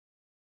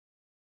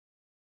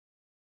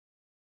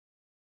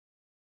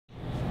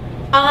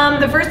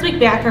The first week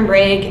back from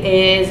break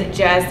is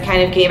just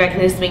kind of getting back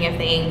into the swing of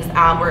things.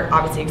 We're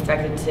obviously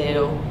expected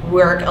to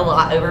work a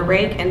lot over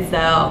break, and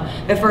so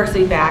the first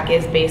week back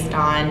is based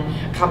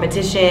on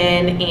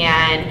competition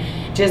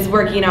and just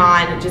working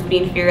on just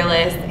being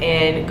fearless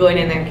and going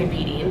in there and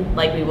competing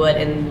like we would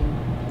in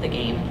the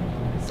game.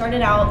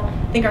 Started out,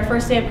 I think our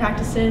first day of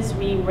practices,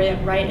 we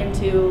went right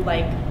into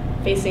like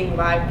facing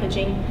live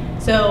pitching.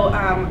 So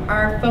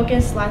our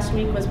focus last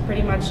week was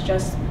pretty much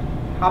just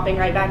hopping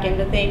right back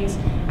into things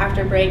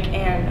after break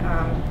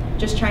and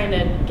just trying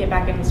to get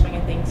back in the swing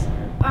of things.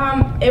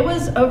 It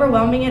was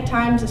overwhelming at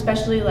times,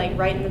 especially like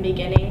right in the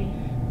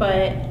beginning,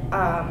 but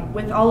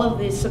with all of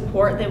the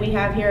support that we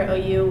have here at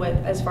OU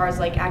with as far as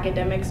like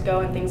academics go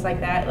and things like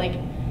that, like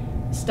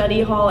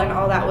study hall and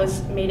all that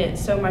made it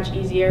so much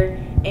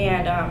easier,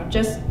 and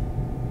just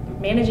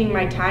managing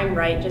my time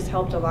right just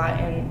helped a lot,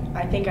 and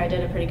I think I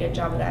did a pretty good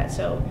job of that.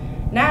 So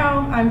now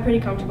I'm pretty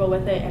comfortable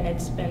with it, and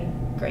it's been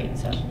great.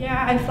 So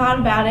yeah, I've thought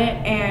about it,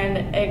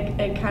 and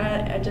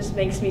it just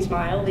makes me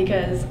smile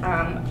because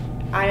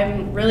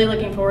I'm really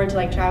looking forward to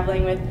like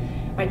traveling with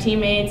my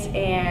teammates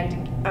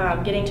and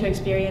getting to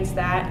experience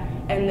that,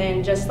 and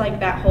then just like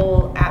that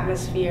whole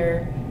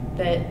atmosphere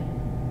that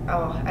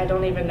I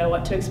don't even know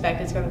what to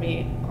expect. It's going to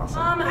be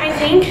awesome. I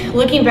think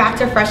looking back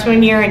to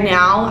freshman year and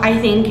now, I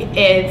think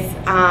it's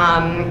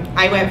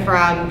I went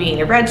from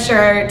being a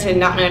redshirt to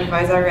not knowing if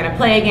I was ever going to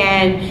play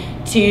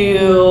again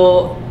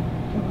to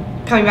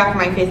coming back from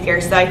my 5th year.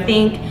 So I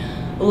think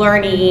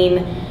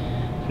learning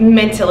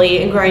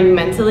mentally and growing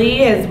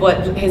mentally is what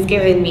has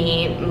given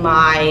me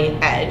my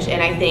edge,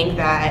 and I think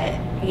that,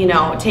 you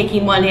know,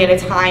 taking one day at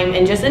a time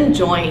and just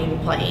enjoying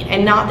playing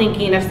and not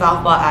thinking of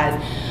softball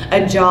as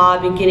a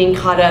job and getting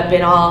caught up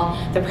in all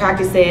the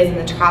practices and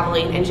the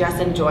traveling and just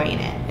enjoying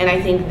it. And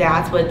I think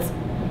that's what's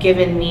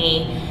given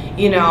me,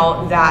 you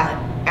know, that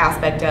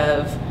aspect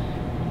of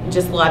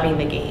just loving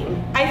the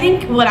game. I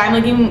think what I'm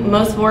looking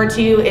most forward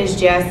to is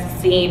just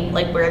seeing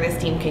like where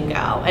this team can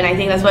go, and I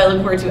think that's what I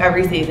look forward to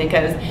every season,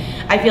 because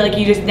I feel like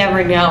you just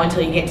never know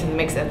until you get into the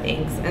mix of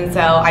things. And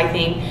so I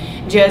think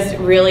just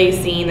really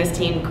seeing this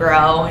team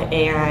grow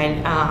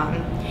and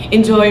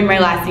enjoying my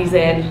last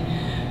season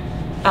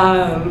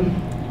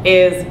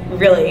is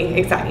really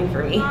exciting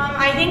for me.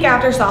 I think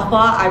after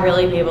softball, I'd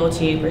really be able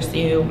to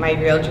pursue my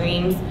real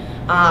dreams.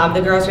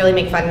 The girls really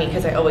make fun of me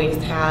because I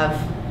always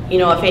have, you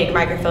know, a fake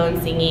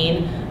microphone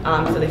singing,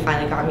 so they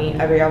finally got me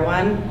a real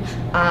one.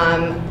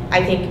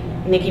 I think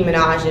Nicki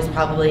Minaj is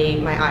probably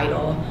my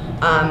idol.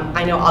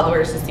 I know all the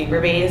words to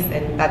Super Bass,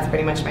 and that's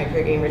pretty much my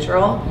pregame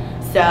ritual.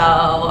 So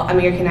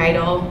American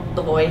Idol,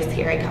 The Voice,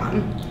 here I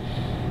come.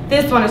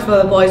 This one is for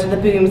the boys with the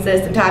boom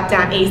system,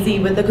 top-down AC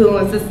with the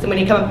cooling system. When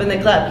you come up in the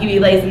club, you be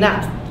blazing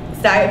up.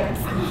 Sorry.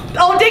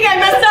 Oh, dang, I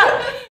messed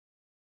up.